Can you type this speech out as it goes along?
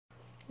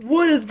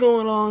What is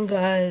going on,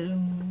 guys?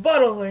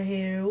 Bottle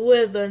here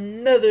with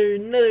another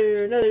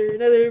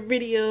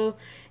video,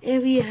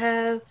 and we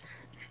have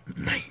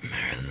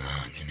Nightmare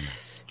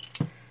Longinus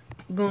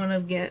going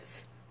up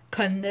against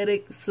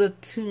KINECTIC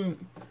SATOMB.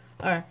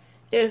 Alright,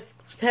 if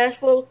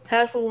Hasbro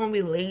won't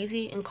be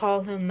lazy and call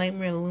him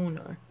Nightmare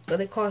Lunar, so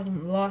they call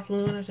him Lost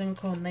Lunar, so they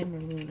call him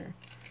Nightmare Lunar.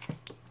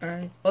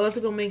 Alright, well, let's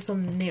go make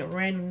some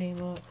random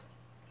name up.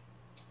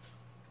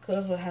 Cause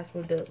that's what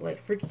Hasbro does,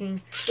 like freaking,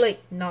 like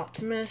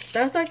Optimus.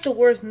 That's like the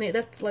worst name.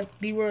 That's like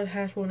the worst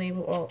Hasbro name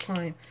of all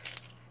time.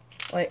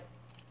 Like,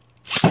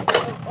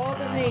 of all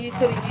the names you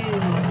could have used,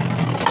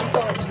 you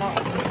call it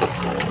Optimus.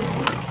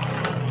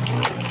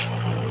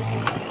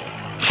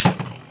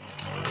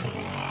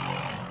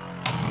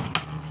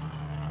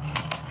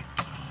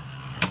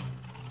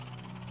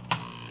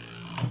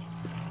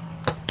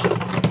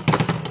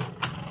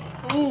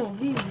 Oh,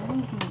 he's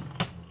moving.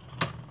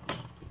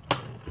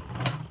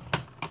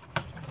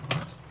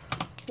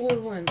 Who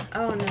would win? I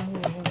don't know who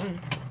would win.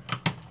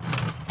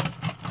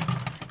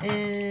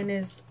 And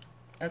it's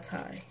a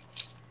tie.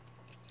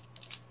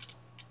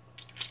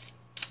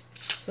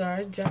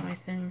 Sorry, I dropped my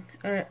thing.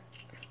 Alright.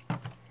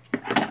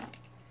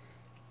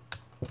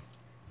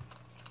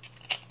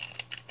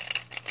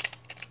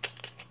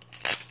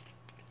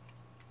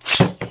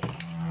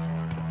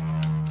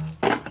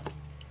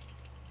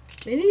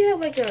 Maybe you have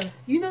like a,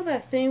 you know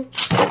that thing?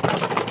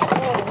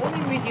 Oh, let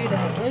me redo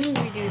that.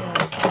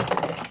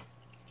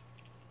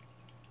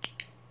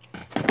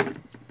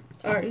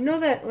 Alright, you know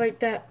that, like,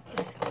 that,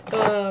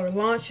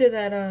 launcher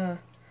that,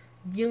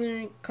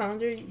 Union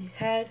Conjure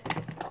had?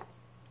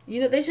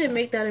 You know, they should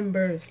make that in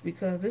burst,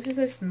 because this is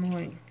just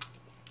annoying.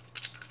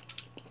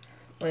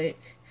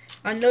 Like,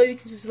 I know you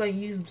can just, like,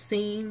 use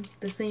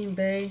the same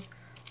bay,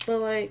 but,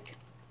 like,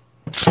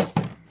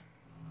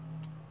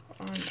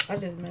 I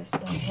just messed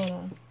up, hold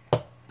on.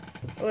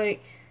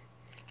 Like,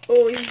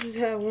 oh, you just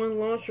have one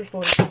launcher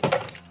for it.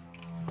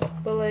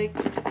 But, like,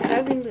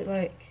 having,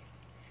 like,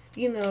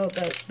 you know,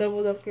 that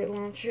double upgrade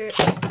launcher.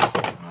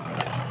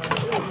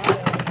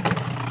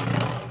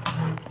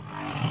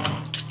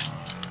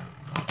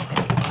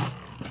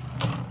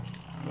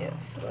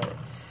 Yes, but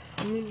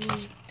I'm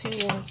using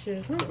two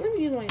launchers. Let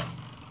me use my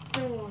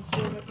third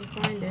launcher if I can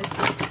find it.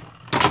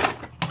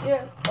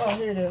 Yeah, oh,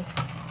 here it is.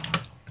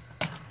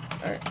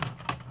 Alright.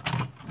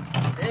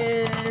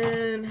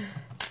 And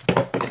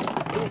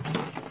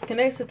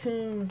KINECTIC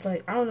SATOMB is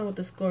like, I don't know what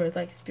the score is,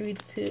 like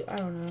 3-2, I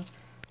don't know.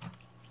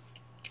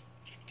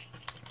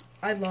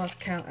 I lost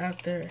count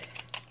after.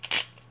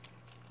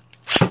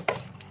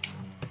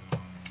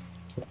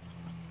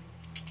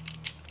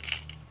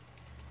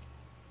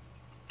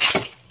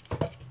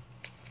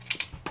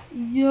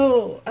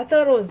 Yo, I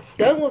thought I was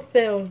done with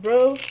fails,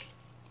 bro.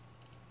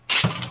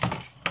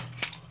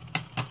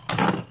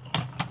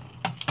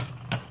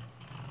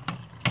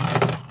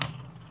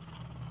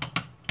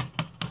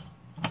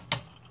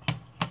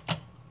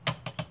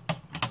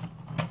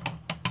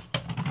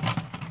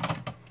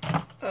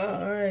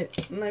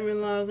 Alright, Nightmare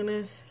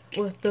Longinus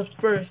with the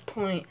first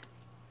point.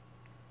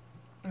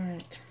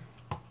 Alright.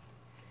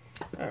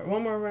 Alright,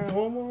 one more round.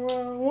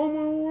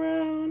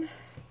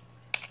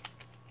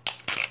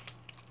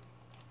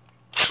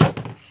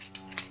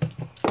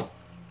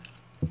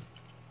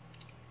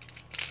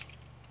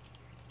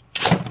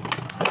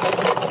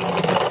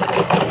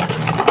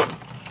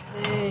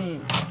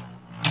 Dang.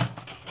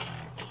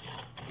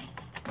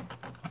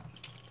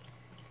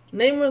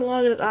 Nightmare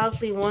Longinus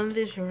obviously won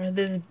this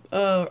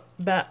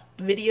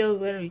video,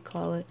 whatever you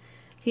call it.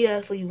 He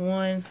actually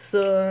won.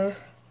 So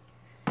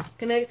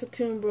KINECTIC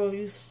SATOMB, bro,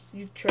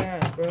 you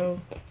trash, bro.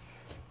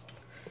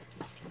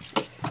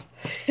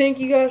 Thank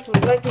you guys for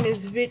liking this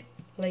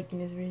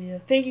video.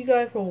 Thank you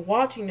guys for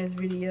watching this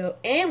video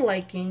and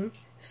liking.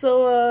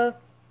 So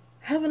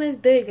have a nice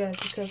day, guys,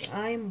 because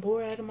I am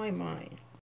bored out of my mind.